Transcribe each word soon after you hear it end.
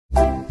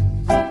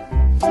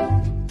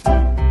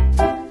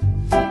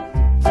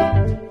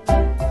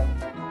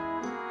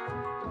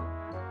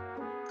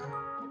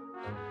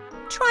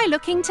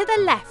looking to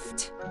the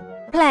left.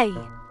 Play.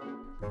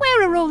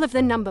 Where are all of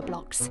the number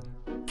blocks?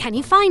 Can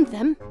you find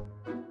them?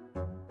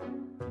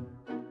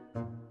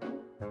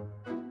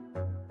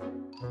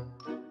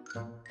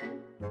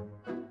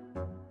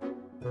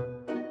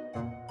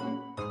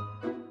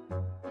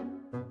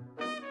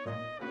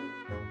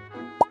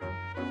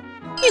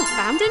 You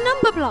found a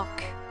number block.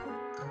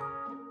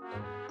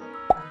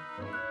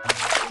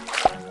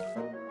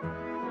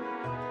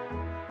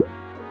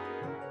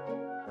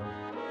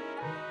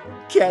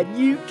 Can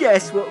you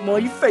guess what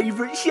my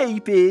favourite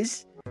shape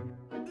is?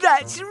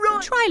 That's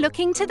right! Try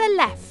looking to the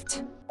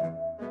left.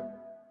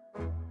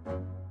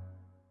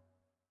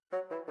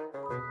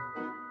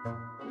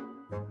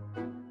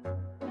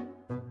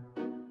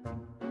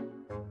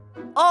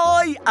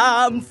 I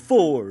am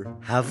 4.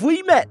 Have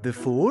we met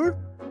before?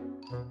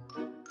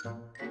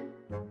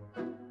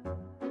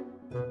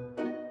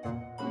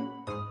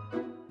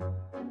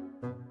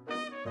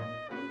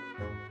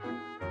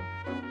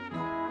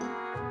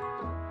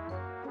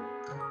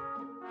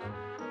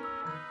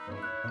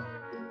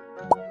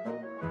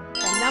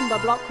 The number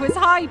block was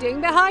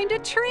hiding behind a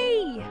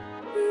tree.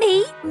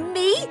 Me!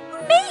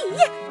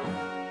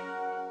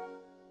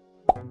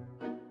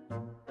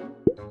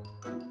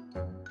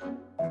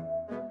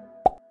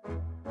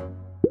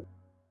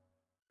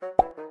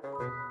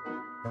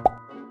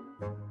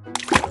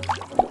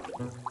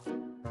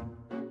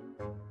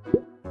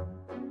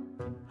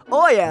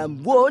 I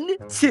am 1,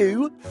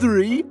 2,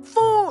 3,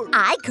 4.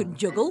 I can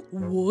juggle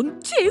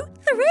 1, 2,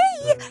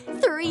 3.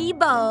 3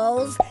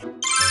 balls.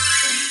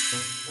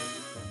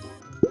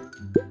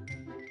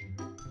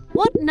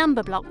 What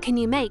number block can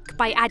you make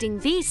by adding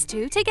these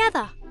two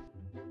together?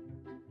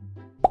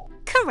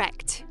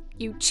 Correct.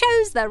 You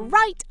chose the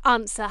right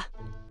answer.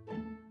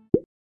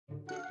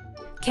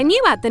 Can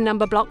you add the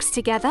number blocks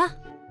together?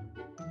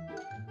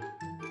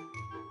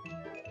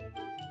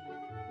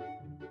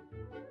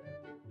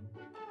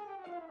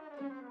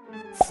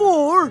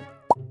 Four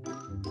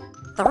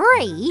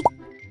 3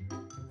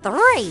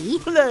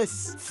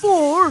 plus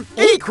 4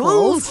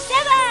 equals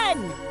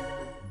 7.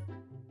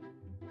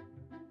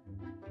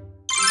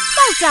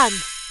 Well done!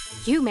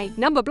 You made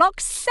number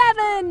block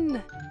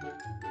 7.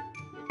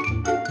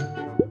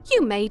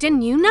 You made a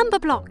new number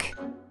block.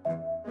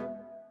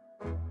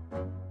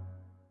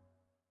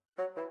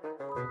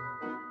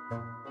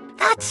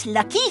 That's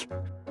lucky.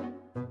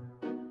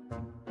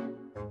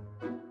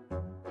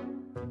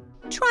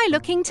 Try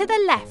looking to the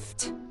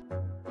left.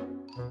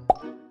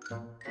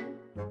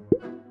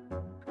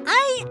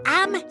 I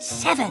am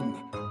 7.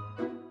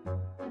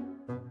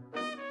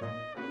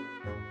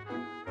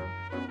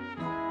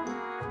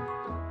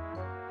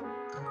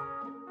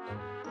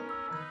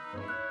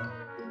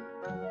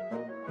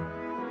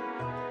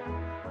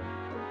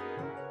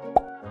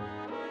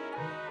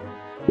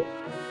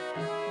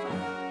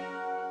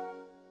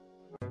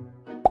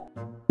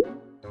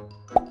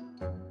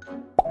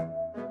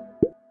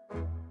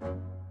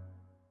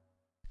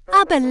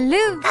 A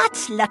balloon.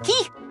 That's lucky.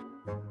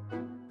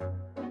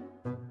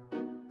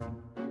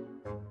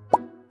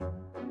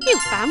 You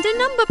found a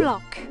number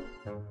block.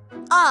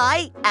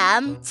 I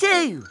am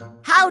 2.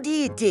 How do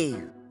you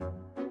do?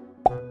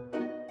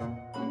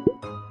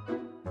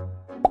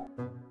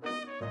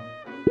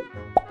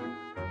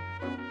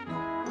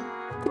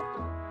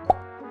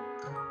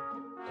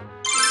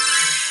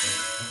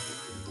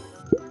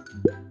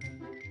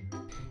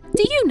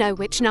 Do you know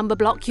which number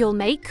block you'll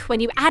make when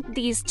you add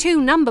these two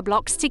number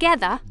blocks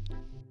together?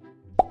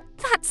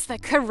 That's the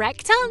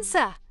correct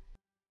answer.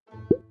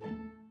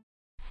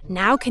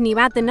 Now can you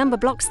add the number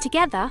blocks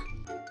together?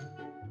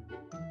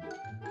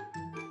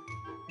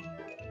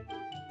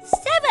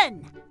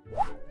 7.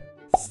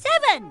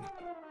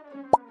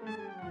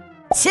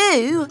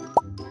 2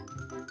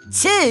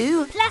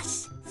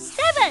 plus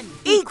 7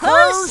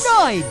 equals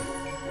 9.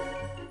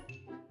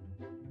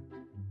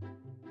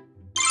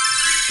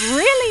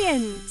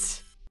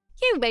 Brilliant!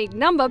 You made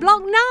number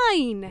block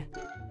 9.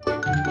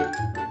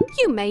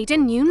 You made a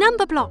new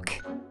number block.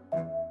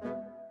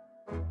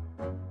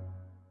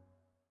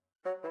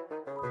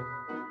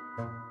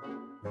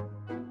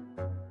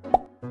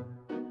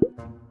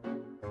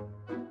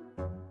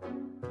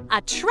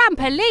 A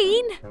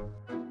trampoline.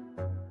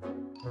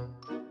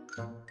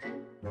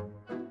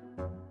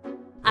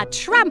 A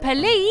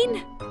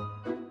trampoline.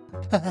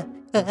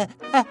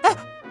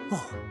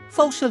 Oh,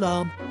 false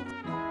alarm.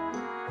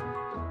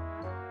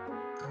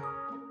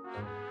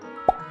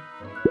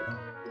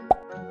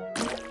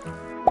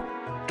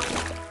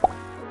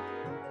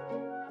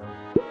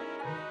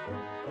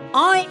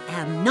 I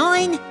am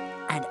 9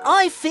 and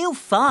I feel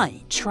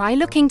fine. Try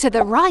looking to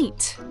the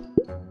right.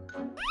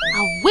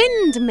 A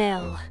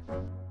windmill.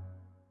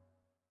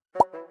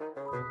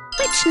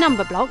 Which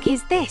number block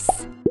is this?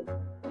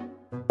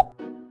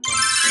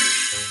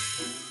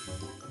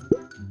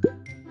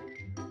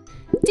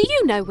 Do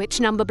you know which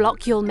number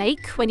block you'll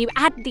make when you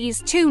add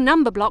these two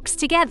number blocks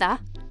together?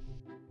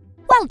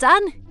 Well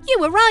done, you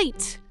were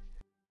right.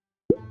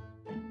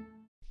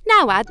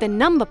 Now add the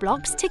number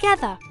blocks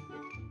together.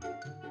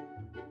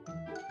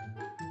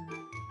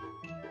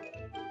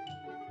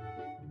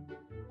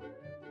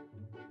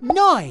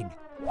 9.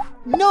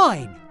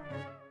 9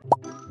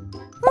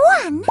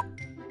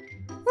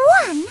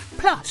 1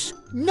 plus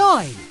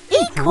 9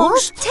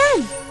 equals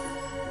 10.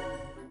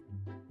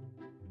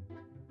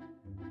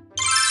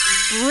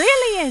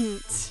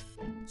 Brilliant!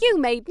 You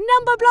made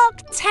number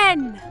block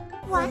 10.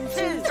 1,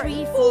 2,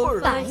 3,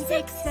 4, 5,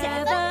 6,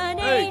 7,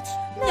 8,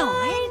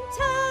 9,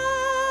 10.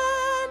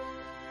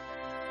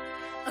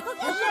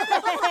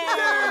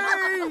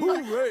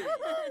 Hooray!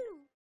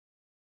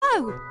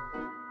 Oh,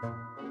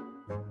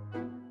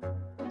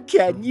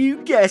 Can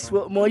you guess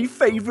what my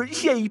favourite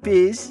shape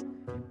is?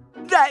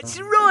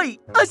 That's right,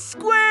 a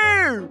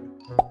square!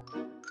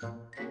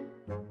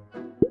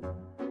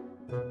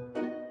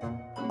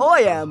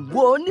 I am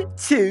 1,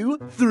 2,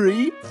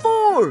 3,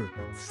 4.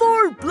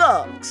 4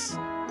 blocks.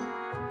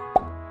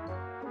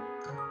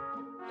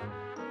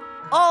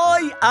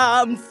 I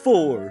am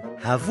 4.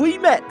 Have we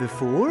met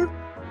before?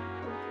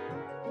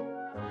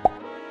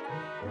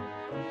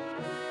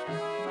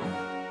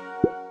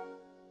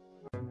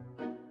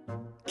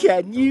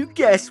 Can you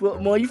guess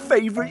what my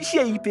favourite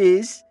shape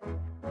is?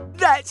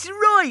 That's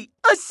right,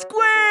 a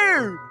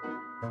square!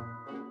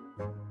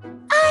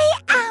 I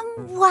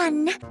am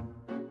 1.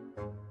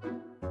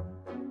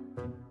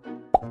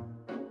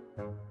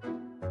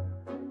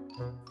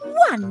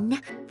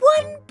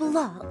 1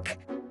 block.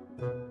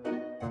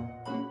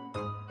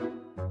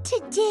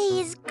 Today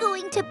is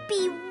going to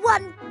be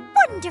one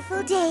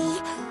wonderful day.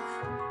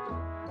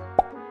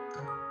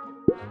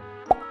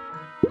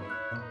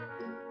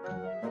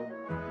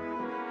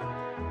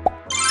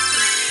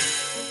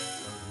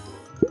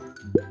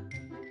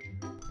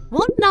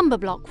 what number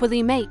block will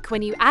you make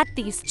when you add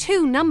these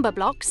two number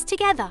blocks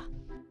together?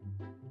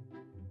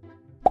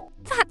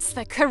 That's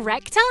the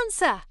correct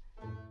answer.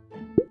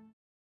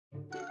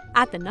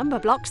 Add the number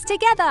blocks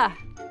together.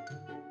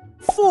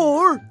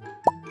 4.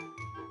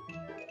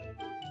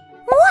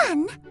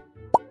 1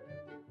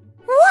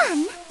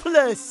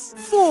 Plus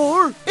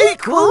 4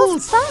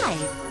 equals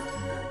 5.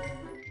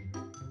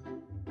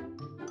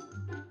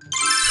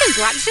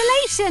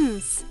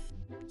 Congratulations!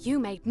 You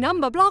made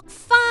number block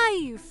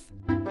 5.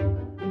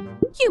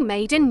 You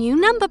made a new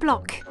number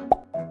block.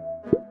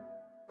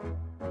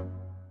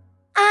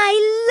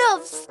 I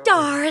love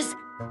stars.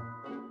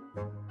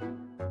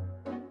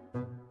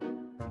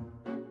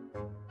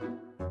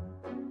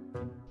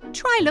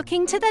 Try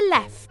looking to the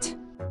left.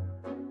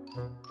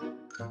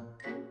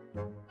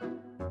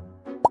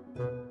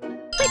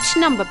 Which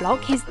number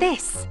block is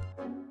this?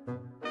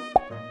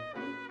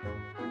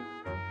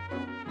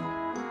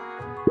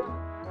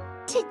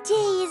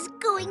 Today is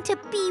going to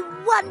be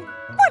one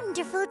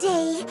wonderful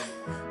day.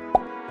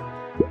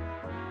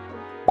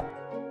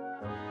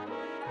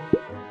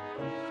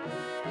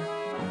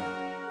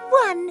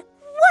 One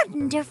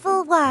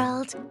wonderful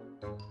world.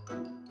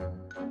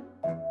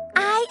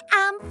 I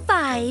am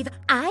 5.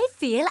 I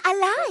feel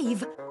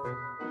alive.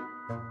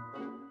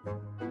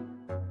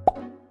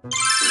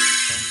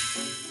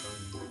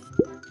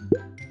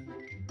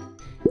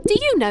 Do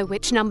you know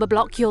which number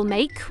block you'll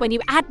make when you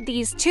add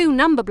these two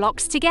number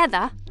blocks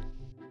together?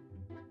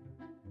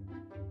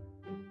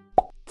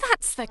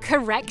 That's the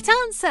correct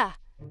answer.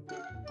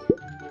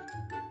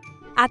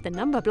 Add the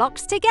number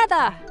blocks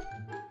together.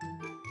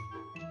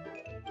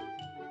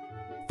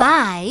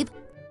 5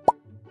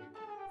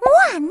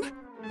 1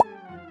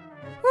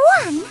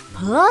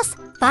 plus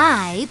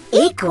 5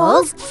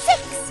 equals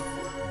 6.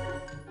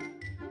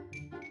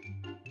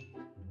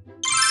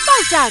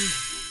 Well done!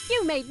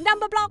 You made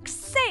number block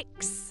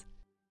 6.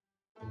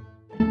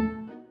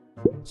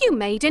 You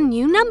made a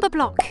new number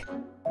block.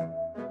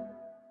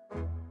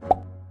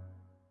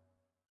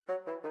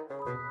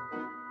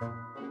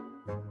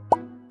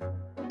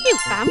 You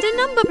found a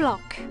number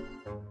block.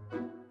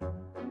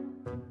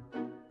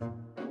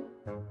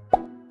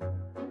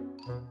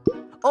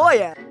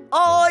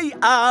 I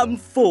am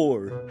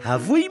 4.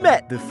 Have we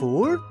met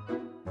before?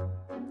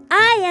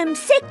 I am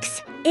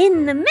 6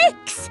 in the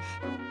mix.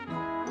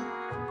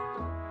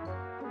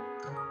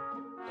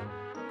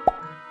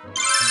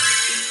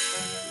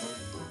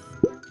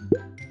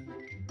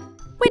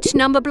 Which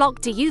number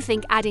block do you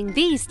think adding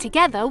these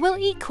together will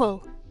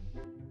equal?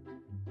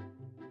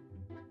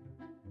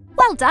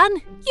 Well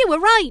done! You were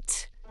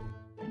right!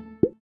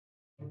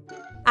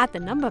 Add the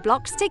number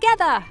blocks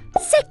together.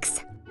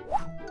 6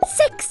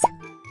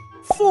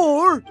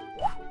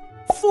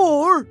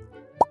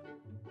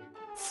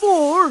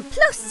 4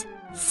 plus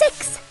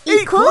 6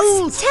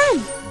 Equals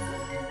 10.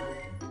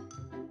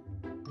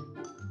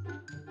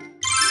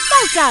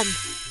 Well done!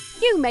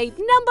 You made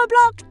number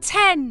block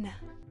 10.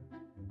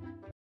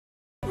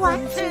 1,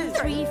 2,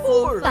 3,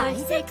 4, 5,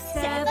 6,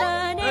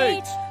 7,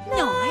 8,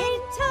 9,